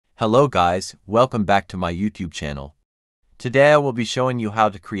Hello guys, welcome back to my YouTube channel. Today I will be showing you how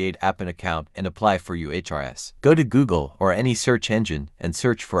to create Appen account and apply for UHRS. Go to Google or any search engine and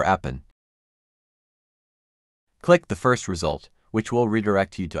search for Appen. Click the first result, which will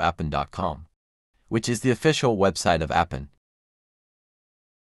redirect you to appen.com, which is the official website of Appen.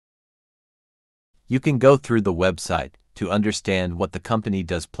 You can go through the website to understand what the company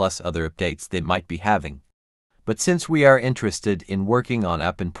does plus other updates they might be having. But since we are interested in working on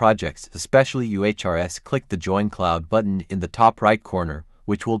Appen projects, especially UHRS, click the Join Cloud button in the top right corner,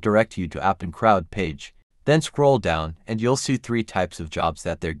 which will direct you to Appen Crowd page. Then scroll down and you'll see 3 types of jobs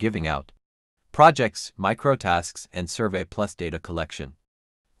that they're giving out: projects, microtasks, and survey plus data collection.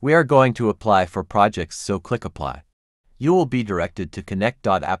 We are going to apply for projects, so click Apply. You will be directed to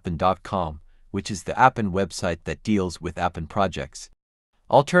connect.appen.com, which is the Appen website that deals with Appen projects.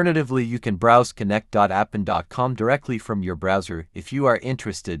 Alternatively, you can browse connect.appen.com directly from your browser if you are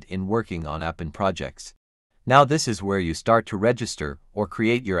interested in working on Appen projects. Now this is where you start to register or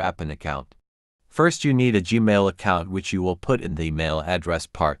create your Appen account. First, you need a Gmail account, which you will put in the email address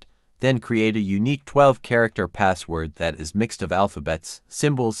part. Then create a unique 12-character password that is mixed of alphabets,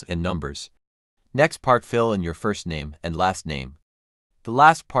 symbols, and numbers. Next part, fill in your first name and last name. The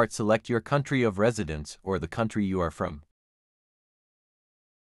last part, select your country of residence or the country you are from.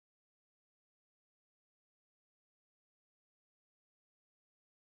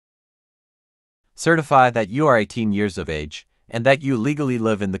 Certify that you are 18 years of age and that you legally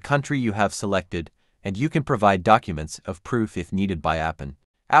live in the country you have selected, and you can provide documents of proof if needed by Appen.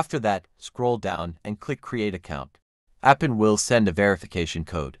 After that, scroll down and click Create Account. Appen will send a verification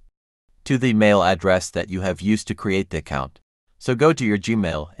code to the email address that you have used to create the account. So go to your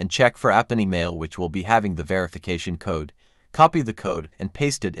Gmail and check for Appen email, which will be having the verification code. Copy the code and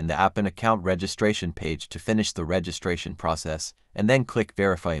paste it in the Appen account registration page to finish the registration process, and then click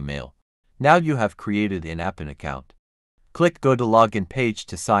Verify Email. Now you have created an Appen account. Click Go to Login page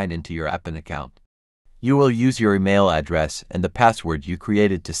to sign into your Appen account. You will use your email address and the password you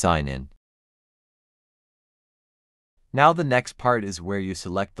created to sign in. Now the next part is where you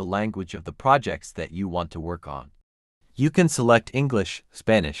select the language of the projects that you want to work on. You can select English,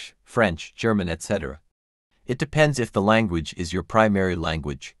 Spanish, French, German, etc. It depends if the language is your primary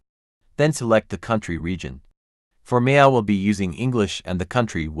language. Then select the country region. For me, I will be using English and the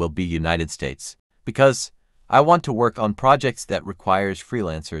country will be United States, because I want to work on projects that requires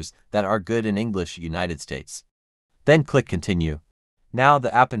freelancers that are good in English, United States. Then click Continue. Now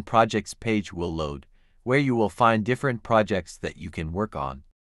the Appen projects page will load, where you will find different projects that you can work on.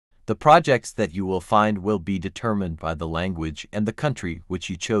 The projects that you will find will be determined by the language and the country which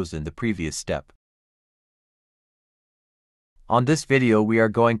you chose in the previous step. On this video, we are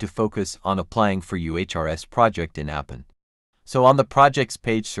going to focus on applying for UHRS project in Appen. So on the projects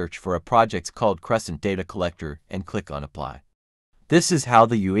page, search for a project called Crescent Data Collector and click on Apply. This is how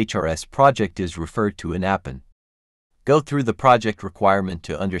the UHRS project is referred to in Appen. Go through the project requirement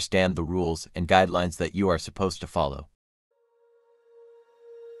to understand the rules and guidelines that you are supposed to follow.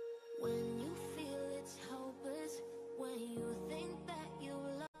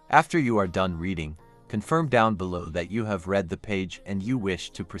 After you are done reading, confirm down below that you have read the page and you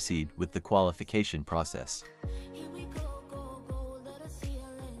wish to proceed with the qualification process.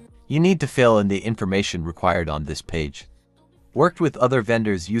 You need to fill in the information required on this page. Worked with other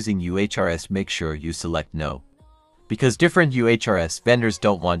vendors using UHRS, make sure you select No, because different UHRS vendors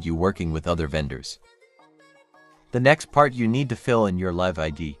don't want you working with other vendors. The next part, you need to fill in your Live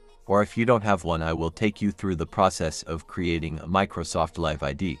ID, or if you don't have one, I will take you through the process of creating a Microsoft Live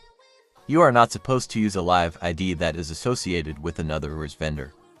ID. You are not supposed to use a Live ID that is associated with another UHRS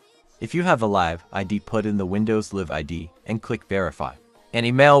vendor. If you have a Live ID, put in the Windows Live ID and click Verify. An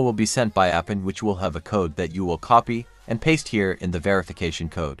email will be sent by Appen which will have a code that you will copy and paste here in the verification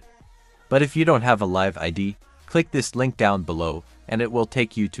code. But if you don't have a Live ID, click this link down below and it will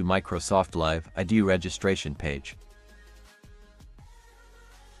take you to Microsoft Live ID registration page.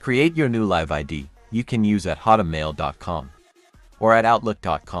 Create your new Live ID. You can use at hotmail.com or at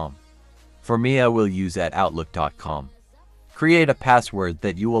outlook.com. For me, I will use at outlook.com. Create a password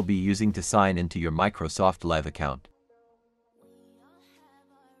that you will be using to sign into your Microsoft Live account.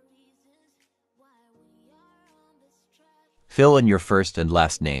 Fill in your first and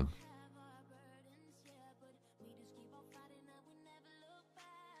last name.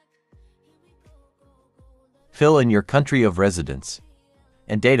 Fill in your country of residence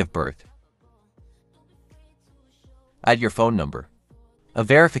and date of birth. Add your phone number. A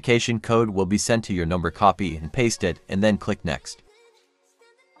verification code will be sent to your number. Copy and paste it and then click Next.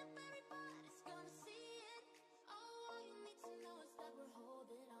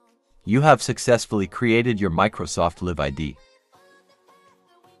 You have successfully created your Microsoft Live ID.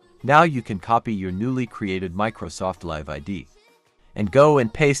 Now you can copy your newly created Microsoft Live ID and go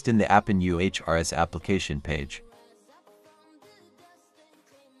and paste in the Appen UHRS application page.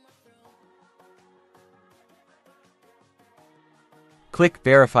 Click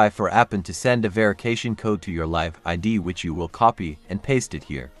Verify for Appen to send a verification code to your Live ID, which you will copy and paste it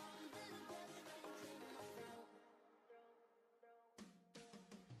here.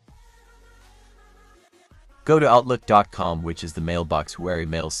 Go to Outlook.com, which is the mailbox where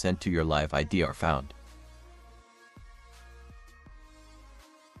emails sent to your Live ID are found.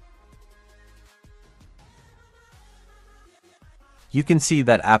 You can see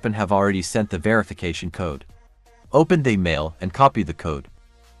that Appen have already sent the verification code. Open the email and copy the code.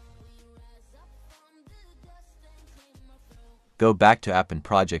 Go back to Appen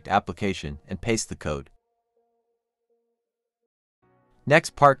Project Application and paste the code.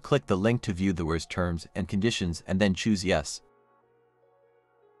 Next part, click the link to view the UHRS terms and conditions and then choose Yes.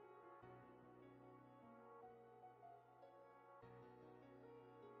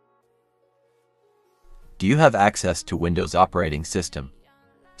 Do you have access to Windows operating system?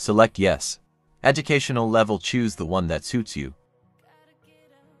 Select Yes. Educational level, choose the one that suits you.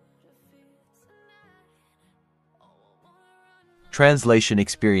 Translation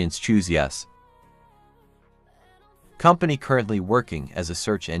experience, choose Yes. Company currently working as a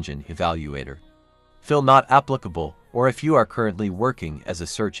search engine evaluator. Fill not applicable, or if you are currently working as a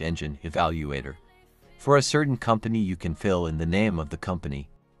search engine evaluator. For a certain company, you can fill in the name of the company.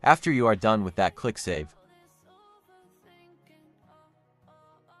 After you are done with that, click Save.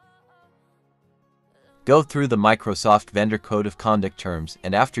 Go through the Microsoft Vendor Code of Conduct terms,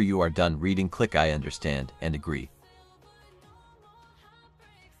 and after you are done reading, click I understand and agree.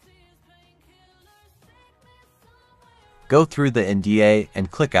 Go through the NDA and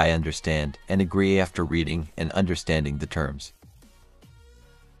click I understand and agree after reading and understanding the terms.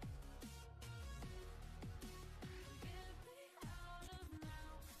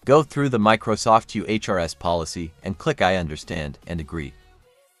 Go through the Microsoft UHRS policy and click I understand and agree.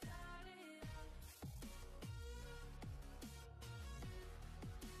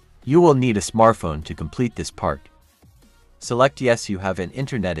 You will need a smartphone to complete this part. Select Yes, you have an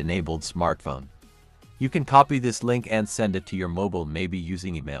internet-enabled smartphone. You can copy this link and send it to your mobile, maybe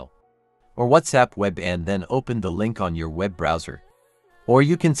using email or WhatsApp web, and then open the link on your web browser. Or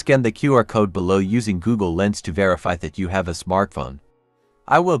you can scan the QR code below using Google Lens to verify that you have a smartphone.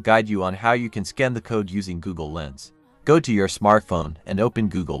 I will guide you on how you can scan the code using Google Lens. Go to your smartphone and open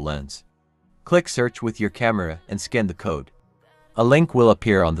Google Lens. Click Search with your camera and scan the code. A link will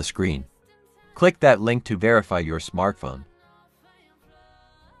appear on the screen. Click that link to verify your smartphone.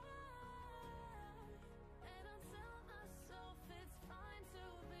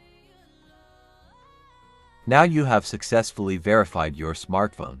 Now you have successfully verified your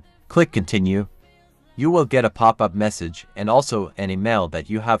smartphone. Click Continue. You will get a pop-up message and also an email that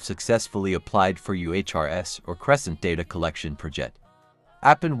you have successfully applied for UHRS or Crescent Data Collection Project.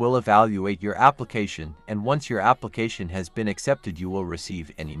 Appen will evaluate your application, and once your application has been accepted, you will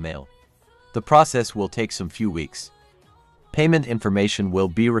receive an email. The process will take some few weeks. Payment information will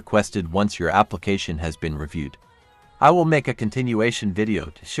be requested once your application has been reviewed. I will make a continuation video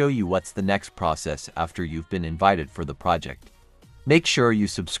to show you what's the next process after you've been invited for the project. Make sure you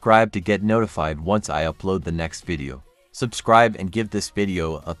subscribe to get notified once I upload the next video. Subscribe and give this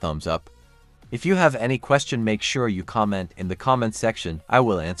video a thumbs up. If you have any question, make sure you comment in the comment section. I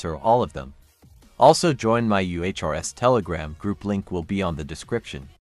will answer all of them. Also join my UHRS Telegram group, link will be on the description.